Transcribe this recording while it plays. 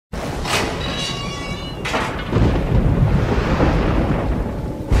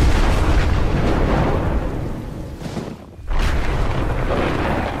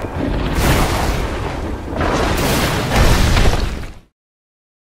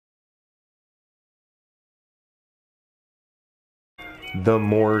The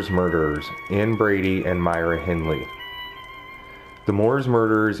Moores Murderers in Brady and Myra Hindley. The Moores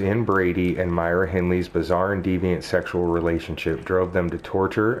murderers in Brady and Myra Hindley's bizarre and deviant sexual relationship drove them to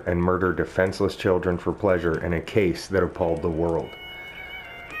torture and murder defenseless children for pleasure in a case that appalled the world.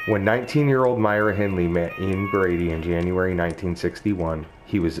 When 19-year-old Myra Hindley met Ian Brady in January 1961,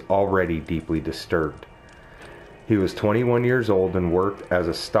 he was already deeply disturbed. He was 21 years old and worked as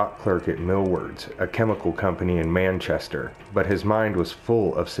a stock clerk at Millwards, a chemical company in Manchester, but his mind was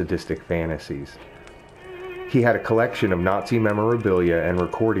full of sadistic fantasies. He had a collection of Nazi memorabilia and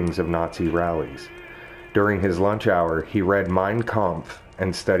recordings of Nazi rallies. During his lunch hour, he read Mein Kampf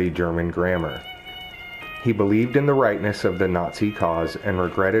and studied German grammar. He believed in the rightness of the Nazi cause and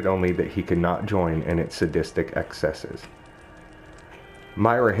regretted only that he could not join in its sadistic excesses.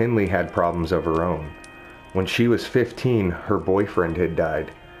 Myra Hindley had problems of her own. When she was 15, her boyfriend had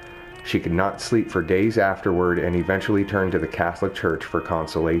died. She could not sleep for days afterward and eventually turned to the Catholic Church for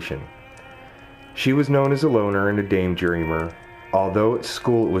consolation. She was known as a loner and a daydreamer, although at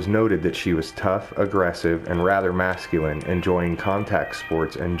school it was noted that she was tough, aggressive, and rather masculine, enjoying contact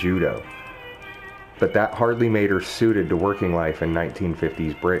sports and judo. But that hardly made her suited to working life in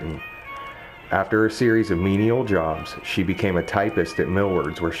 1950s Britain. After a series of menial jobs, she became a typist at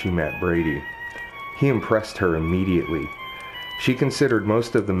Millwards where she met Brady. He impressed her immediately. She considered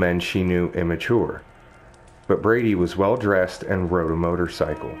most of the men she knew immature. But Brady was well dressed and rode a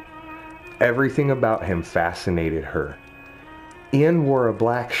motorcycle. Everything about him fascinated her. Ian wore a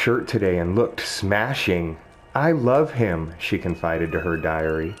black shirt today and looked smashing. I love him, she confided to her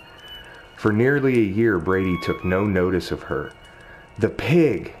diary. For nearly a year, Brady took no notice of her. The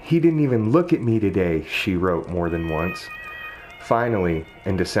pig, he didn't even look at me today, she wrote more than once. Finally,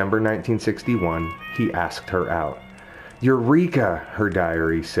 in December 1961, he asked her out. Eureka, her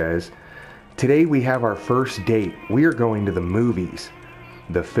diary says. Today we have our first date. We are going to the movies.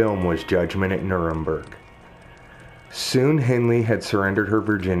 The film was Judgment at Nuremberg. Soon Hindley had surrendered her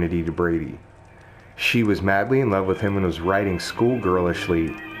virginity to Brady. She was madly in love with him and was writing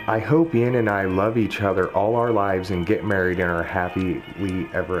schoolgirlishly, I hope Ian and I love each other all our lives and get married and are happily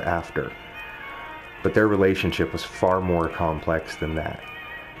ever after. But their relationship was far more complex than that.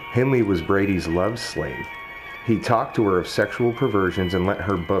 Hindley was Brady's love slave. He talked to her of sexual perversions and lent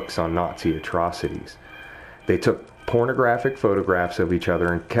her books on Nazi atrocities. They took pornographic photographs of each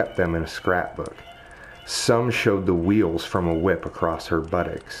other and kept them in a scrapbook. Some showed the wheels from a whip across her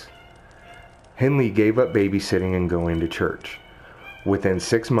buttocks. Hindley gave up babysitting and going to church. Within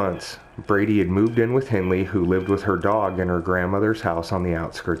 6 months, Brady had moved in with Hindley, who lived with her dog in her grandmother's house on the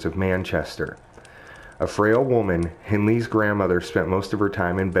outskirts of Manchester. A frail woman, Hindley's grandmother spent most of her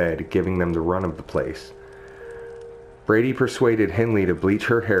time in bed, giving them the run of the place. Brady persuaded Hindley to bleach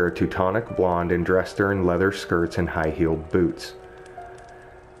her hair Teutonic blonde and dressed her in leather skirts and high-heeled boots.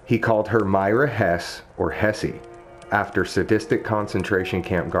 He called her Myra Hess, or Hessie, after sadistic concentration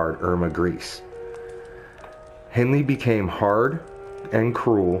camp guard Irma Gries. Hindley became hard and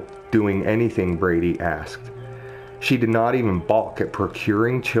cruel, doing anything Brady asked. She did not even balk at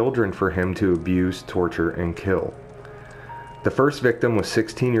procuring children for him to abuse, torture, and kill. The first victim was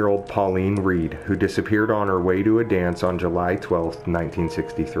 16-year-old Pauline Reed, who disappeared on her way to a dance on July 12,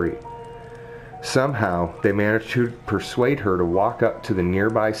 1963. Somehow, they managed to persuade her to walk up to the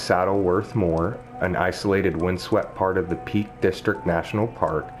nearby Saddleworth Moor, an isolated windswept part of the Peak District National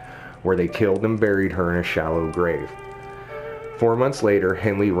Park, where they killed and buried her in a shallow grave. 4 months later,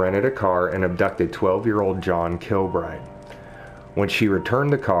 Hindley rented a car and abducted 12-year-old John Kilbride. When she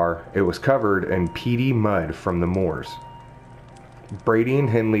returned the car, it was covered in peaty mud from the moors. Brady and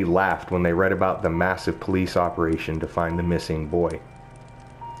Hindley laughed when they read about the massive police operation to find the missing boy.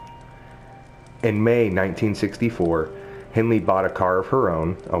 In May 1964, Hindley bought a car of her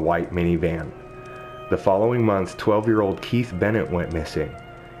own, a white minivan. The following month, 12-year-old Keith Bennett went missing.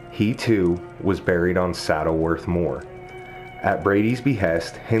 He, too, was buried on Saddleworth Moor. At Brady's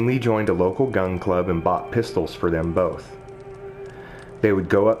behest, Hindley joined a local gun club and bought pistols for them both. They would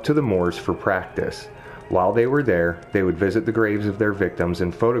go up to the moors for practice. While they were there, they would visit the graves of their victims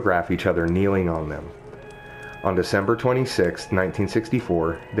and photograph each other kneeling on them. On December 26,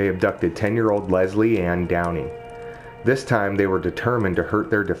 1964, they abducted 10-year-old Leslie Ann Downey. This time, they were determined to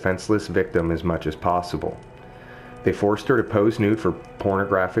hurt their defenseless victim as much as possible. They forced her to pose nude for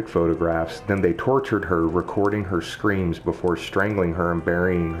pornographic photographs, then they tortured her, recording her screams before strangling her and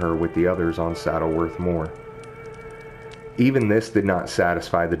burying her with the others on Saddleworth Moor. Even this did not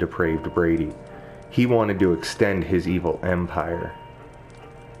satisfy the depraved Brady. He wanted to extend his evil empire.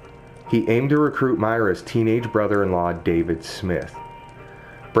 He aimed to recruit Myra's teenage brother-in-law, David Smith.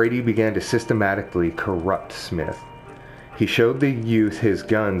 Brady began to systematically corrupt Smith. He showed the youth his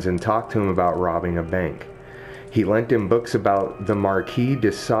guns and talked to him about robbing a bank. He lent him books about the Marquis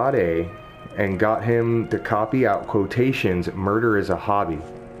de Sade and got him to copy out quotations, "Murder is a hobby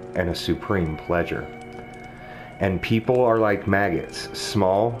and a supreme pleasure. And people are like maggots,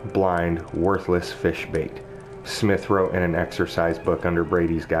 small, blind, worthless fish bait," Smith wrote in an exercise book under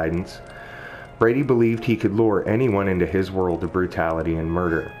Brady's guidance. Brady believed he could lure anyone into his world of brutality and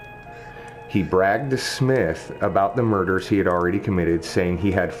murder. He bragged to Smith about the murders he had already committed, saying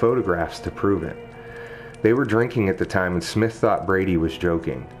he had photographs to prove it. They were drinking at the time, and Smith thought Brady was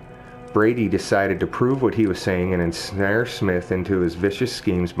joking. Brady decided to prove what he was saying and ensnare Smith into his vicious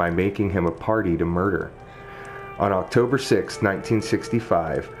schemes by making him a party to murder. On October 6,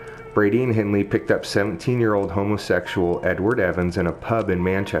 1965, Brady and Hindley picked up 17-year-old homosexual Edward Evans in a pub in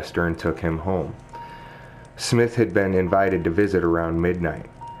Manchester and took him home. Smith had been invited to visit around midnight.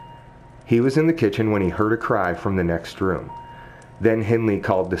 He was in the kitchen when he heard a cry from the next room. Then Hindley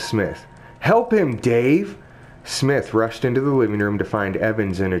called to Smith, "Help him, Dave!" Smith rushed into the living room to find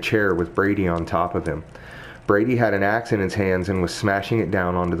Evans in a chair with Brady on top of him. Brady had an axe in his hands and was smashing it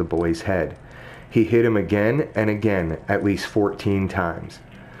down onto the boy's head. He hit him again and again, at least 14 times.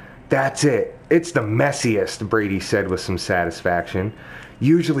 "That's it. It's the messiest," Brady said with some satisfaction.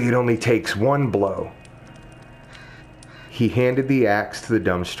 "Usually it only takes one blow." He handed the axe to the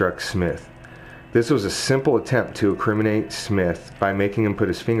dumbstruck Smith. This was a simple attempt to incriminate Smith by making him put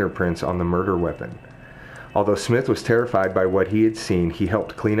his fingerprints on the murder weapon. Although Smith was terrified by what he had seen, he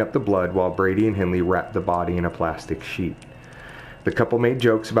helped clean up the blood while Brady and Hindley wrapped the body in a plastic sheet. The couple made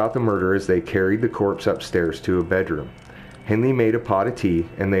jokes about the murder as they carried the corpse upstairs to a bedroom. Hindley made a pot of tea,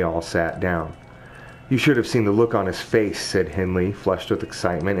 and they all sat down. "You should have seen the look on his face," said Hindley, flushed with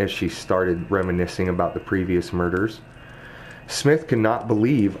excitement as she started reminiscing about the previous murders. Smith could not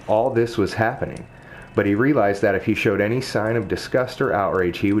believe all this was happening, but he realized that if he showed any sign of disgust or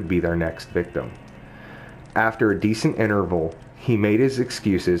outrage, he would be their next victim. After a decent interval, he made his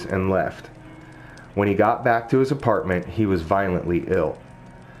excuses and left. When he got back to his apartment, he was violently ill.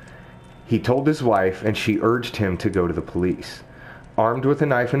 He told his wife, and she urged him to go to the police. Armed with a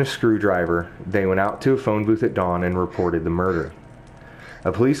knife and a screwdriver, they went out to a phone booth at dawn and reported the murder.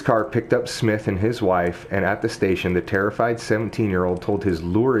 A police car picked up Smith and his wife, and at the station, the terrified 17-year-old told his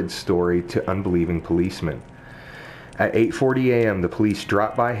lurid story to unbelieving policemen. At 8:40 a.m., the police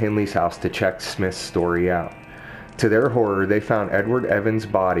dropped by Hindley's house to check Smith's story out. To their horror, they found Edward Evans'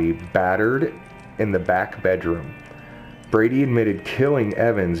 body battered in the back bedroom. Brady admitted killing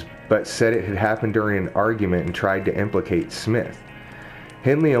Evans, but said it had happened during an argument and tried to implicate Smith.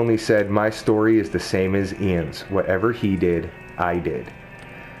 Hindley only said, "My story is the same as Ian's. Whatever he did, I did."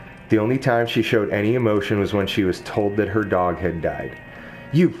 The only time she showed any emotion was when she was told that her dog had died.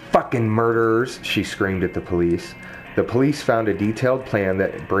 "You fucking murderers!" she screamed at the police. The police found a detailed plan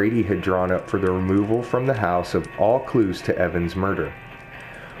that Brady had drawn up for the removal from the house of all clues to Evans' murder.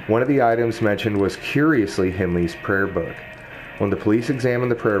 One of the items mentioned was curiously Hindley's prayer book. When the police examined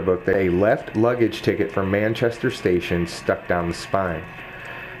the prayer book, a left luggage ticket from Manchester Station stuck down the spine.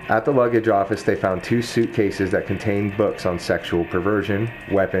 At the luggage office, they found 2 suitcases that contained books on sexual perversion,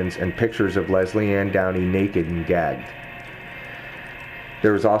 weapons, and pictures of Leslie Ann Downey naked and gagged.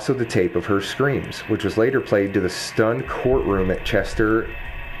 There was also the tape of her screams, which was later played to the stunned courtroom at Chester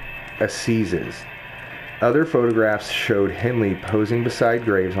Assizes. Other photographs showed Hindley posing beside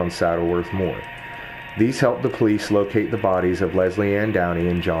graves on Saddleworth Moor. These helped the police locate the bodies of Leslie Ann Downey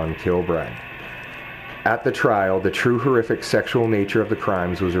and John Kilbride. At the trial, the true horrific sexual nature of the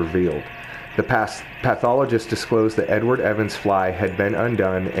crimes was revealed. The pathologist disclosed that Edward Evans' fly had been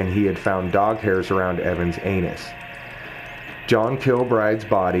undone and he had found dog hairs around Evans' anus. John Kilbride's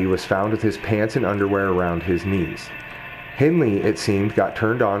body was found with his pants and underwear around his knees. Hindley, it seemed, got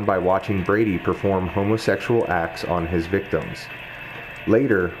turned on by watching Brady perform homosexual acts on his victims.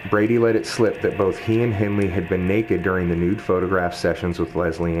 Later, Brady let it slip that both he and Hindley had been naked during the nude photograph sessions with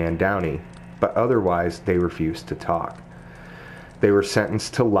Leslie Ann Downey, but otherwise they refused to talk. They were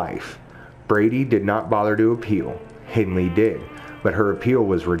sentenced to life. Brady did not bother to appeal. Hindley did, but her appeal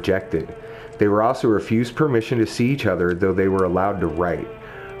was rejected. They were also refused permission to see each other, though they were allowed to write.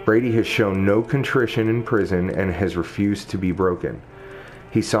 Brady has shown no contrition in prison and has refused to be broken.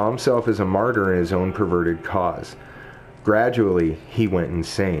 He saw himself as a martyr in his own perverted cause. Gradually, he went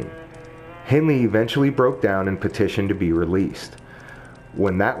insane. Hindley eventually broke down and petitioned to be released.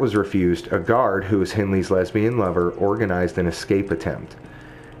 When that was refused, a guard, who was Hindley's lesbian lover, organized an escape attempt.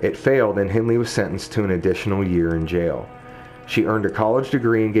 It failed, and Hindley was sentenced to an additional year in jail. She earned a college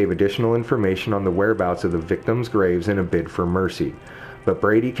degree and gave additional information on the whereabouts of the victims' graves in a bid for mercy. but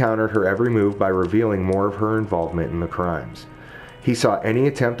Brady countered her every move by revealing more of her involvement in the crimes. He saw any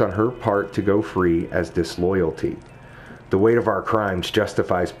attempt on her part to go free as disloyalty. "The weight of our crimes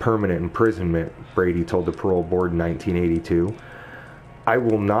justifies permanent imprisonment," Brady told the parole board in 1982. "I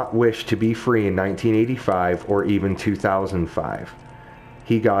will not wish to be free in 1985 or even 2005.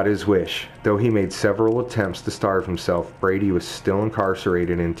 He got his wish. Though he made several attempts to starve himself, Brady was still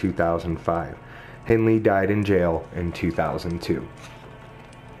incarcerated in 2005. Hindley died in jail in 2002.